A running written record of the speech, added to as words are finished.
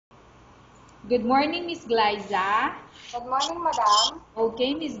Good morning, Miss Glyza. Good morning, madam.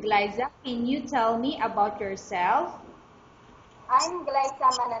 Okay, Miss Glyza, can you tell me about yourself? I'm Glyza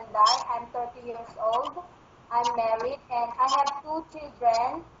Mananday. I'm 30 years old. I'm married and I have two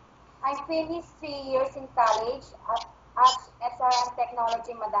children. I finished 3 years in college at SRM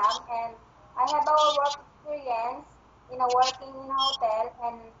Technology, madam, and I have a work experience in a working in a hotel,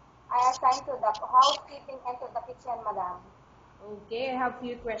 and I assigned to the housekeeping and to the kitchen, madam. Okay, I have a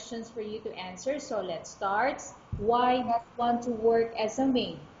few questions for you to answer, so let's start. Why do you Yes, want to work as a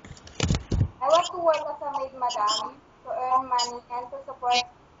maid? I want to work as a maid, madam, to earn money and to support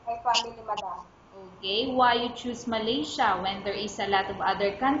my family, madam. Okay, why you choose Malaysia when there is a lot of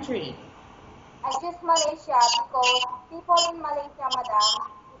other country? I choose Malaysia because people in Malaysia, madam,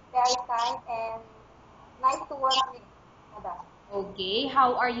 is very kind and nice to work with, madam. Okay,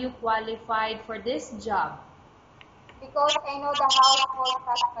 how are you qualified for this job? Because I know the household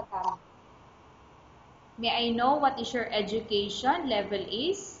task, madam. May I know what is your education level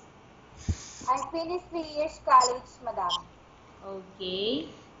is? I'm finished 3 years college, madam. Okay,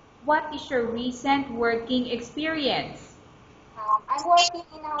 what is your recent working experience? I'm working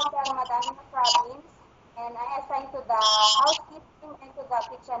in a hotel, madam, in a province, and I assigned to the housekeeping and to the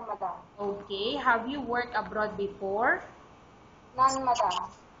kitchen, madam. Okay, have you worked abroad before? None,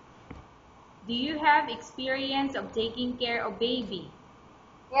 madam. Do you have experience of taking care of baby?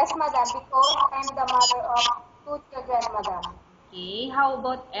 Yes, madam, because I'm the mother of two children, madam. Okay, how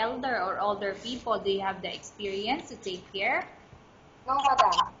about elder or older people? Do you have the experience to take care? No,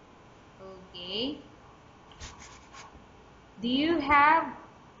 madam. Okay. Do you have,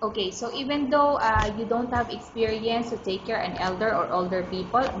 okay, so even though you don't have experience to take care an elder or older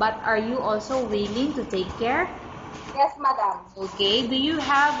people, but are you also willing to take care? Yes, madam. Okay, do you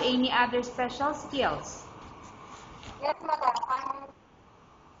have any other special skills? Yes, madam.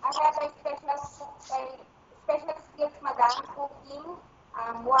 I have a special skills, madam, cooking,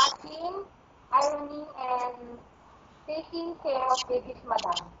 washing, ironing, and taking care of babies,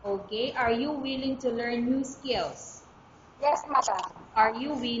 madam. Okay, are you willing to learn new skills? Yes, madam. Are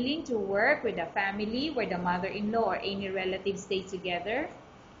you willing to work with a family where the mother-in-law or any relatives stay together?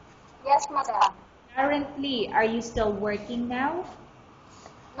 Yes, madam. Currently, are you still working now?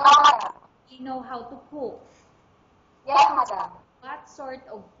 No, madam. Do you know how to cook? Yes, madam. What sort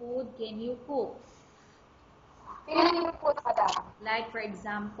of food can you cook? Filipino food, madam. Like for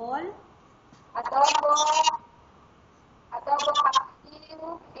example, Adobo, adobo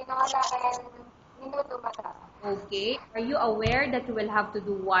paksiw, tinola, and minuto, madam. okay, are you aware that you will have to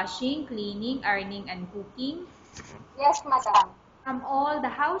do washing, cleaning, ironing, and cooking? Yes, madam. From all the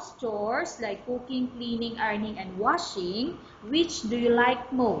house chores like cooking, cleaning, ironing, and washing, which do you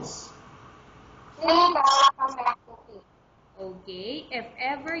like most? Cleaning the house and cooking. Okay, if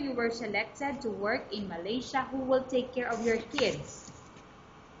ever you were selected to work in Malaysia, who will take care of your kids?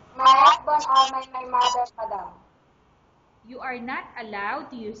 My husband or my mother, madam. You are not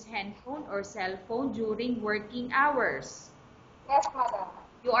allowed to use handphone or cell phone during working hours. Yes, madam.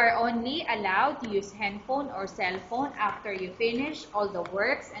 You are only allowed to use handphone or cell phone after you finish all the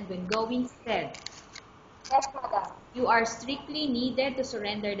works and when going to bed. Yes, madam. You are strictly needed to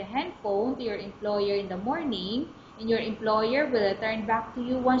surrender the handphone to your employer in the morning, and your employer will return back to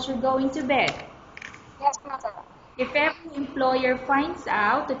you once you're going to bed. Yes, madam. If every employer finds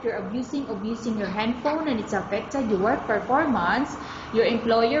out that you're abusing your handphone and it's affected your work performance, your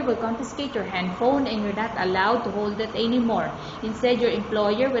employer will confiscate your handphone and you're not allowed to hold it anymore. Instead, your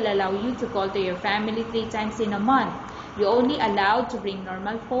employer will allow you to call to your family 3 times in a month. You're only allowed to bring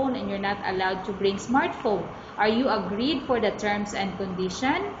normal phone and you're not allowed to bring smartphone. Are you agreed for the terms and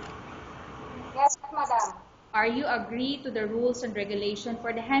condition? Yes, madam. Are you agreed to the rules and regulation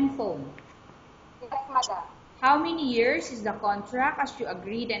for the handphone? Yes, madam. How many years is the contract as you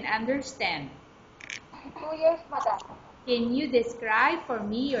agreed and understand? 2 years, madam. Can you describe for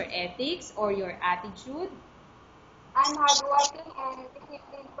me your ethics or your attitude? I'm hardworking and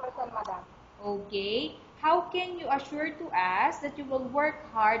disciplined person, madam. Okay. How can you assure to us that you will work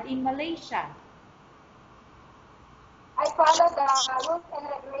hard in Malaysia? I follow the rules and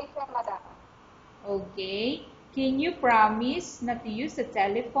regulations, madam. Okay. Can you promise not to use the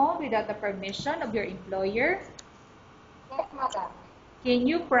telephone without the permission of your employer? Yes, madam. Can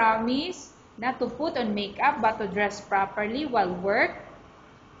you promise not to put on makeup but to dress properly while work?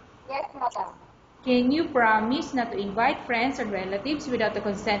 Yes, madam. Can you promise not to invite friends or relatives without the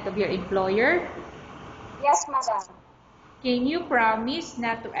consent of your employer? Yes, madam. Can you promise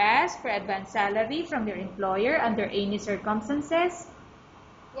not to ask for advance salary from your employer under any circumstances?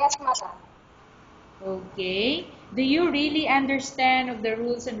 Yes, madam. Okay. Do you really understand of the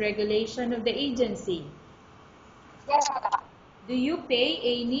rules and regulation of the agency? Yes, madam. Do you pay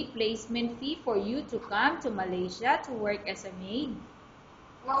any placement fee for you to come to Malaysia to work as a maid?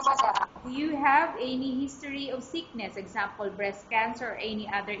 No, madam. Do you have any history of sickness, example breast cancer or any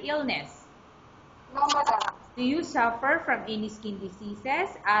other illness? No, madam. Do you suffer from any skin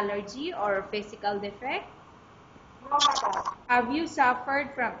diseases, allergy or physical defect? No, madam. Have you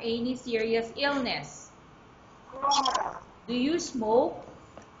suffered from any serious illness? No, madam. Do you smoke?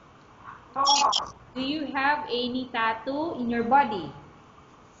 No, madam. Do you have any tattoo in your body?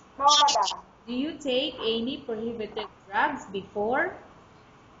 No, madam. Do you take any prohibited drugs before?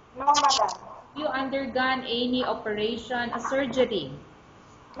 No, madam. Have you undergone any operation or surgery?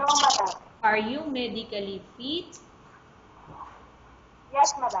 No, madam. Are you medically fit?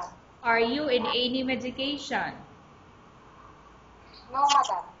 Yes, madam. Are you in any medication? No,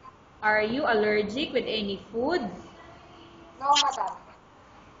 madam. Are you allergic with any food? No, madam.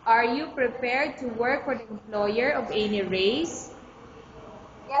 Are you prepared to work for the employer of any race?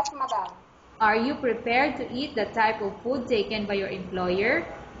 Yes, madam. Are you prepared to eat the type of food taken by your employer?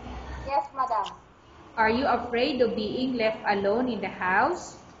 Yes, madam. Are you afraid of being left alone in the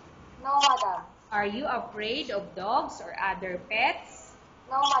house? No, madam. Are you afraid of dogs or other pets?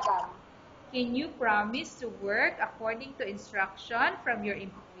 No, madam. Can you promise to work according to instruction from your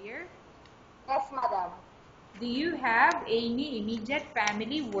employer? Yes, madam. Do you have any immediate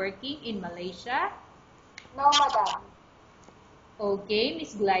family working in Malaysia? No, madam. Okay,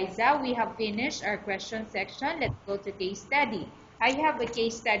 Miss Glyza, we have finished our question section. Let's go to case study. I have a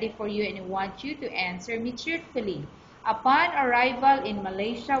case study for you and I want you to answer me truthfully. Upon arrival in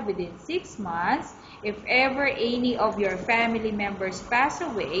Malaysia within 6 months, if ever any of your family members pass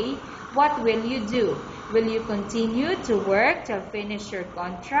away, what will you do? Will you continue to work till finish your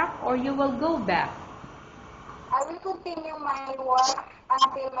contract or you will go back? I will continue my work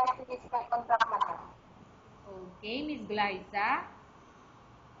until I finish my contract, madam. Okay, Miss Glyza.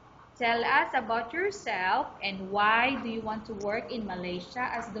 Tell us about yourself and why do you want to work in Malaysia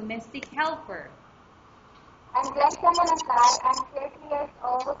as domestic helper? I'm Glyza Manantay. I'm 30 years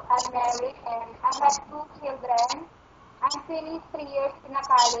old. I'm married and I have 2 children. I'm finished 3 years in a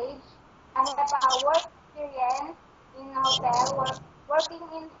college. I have a work experience in a hotel, working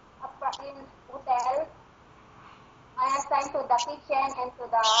in hotel. I assigned to the kitchen and to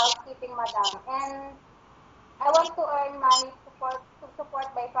the housekeeping, madam. And I want to earn money to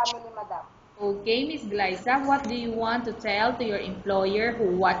support my family, madam. Okay, Miss Glyza, what do you want to tell to your employer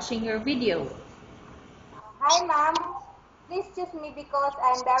who watching your video? Hi, ma'am. Please choose me because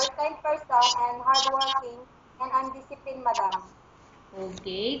I'm very kind person and hardworking and I'm disciplined, madam.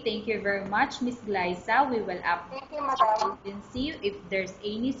 Okay, thank you very much, Miss Glyza. We will update Thank you, the madam. agency if there's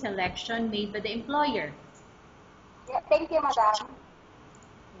any selection made by the employer. Yeah, thank you, madam.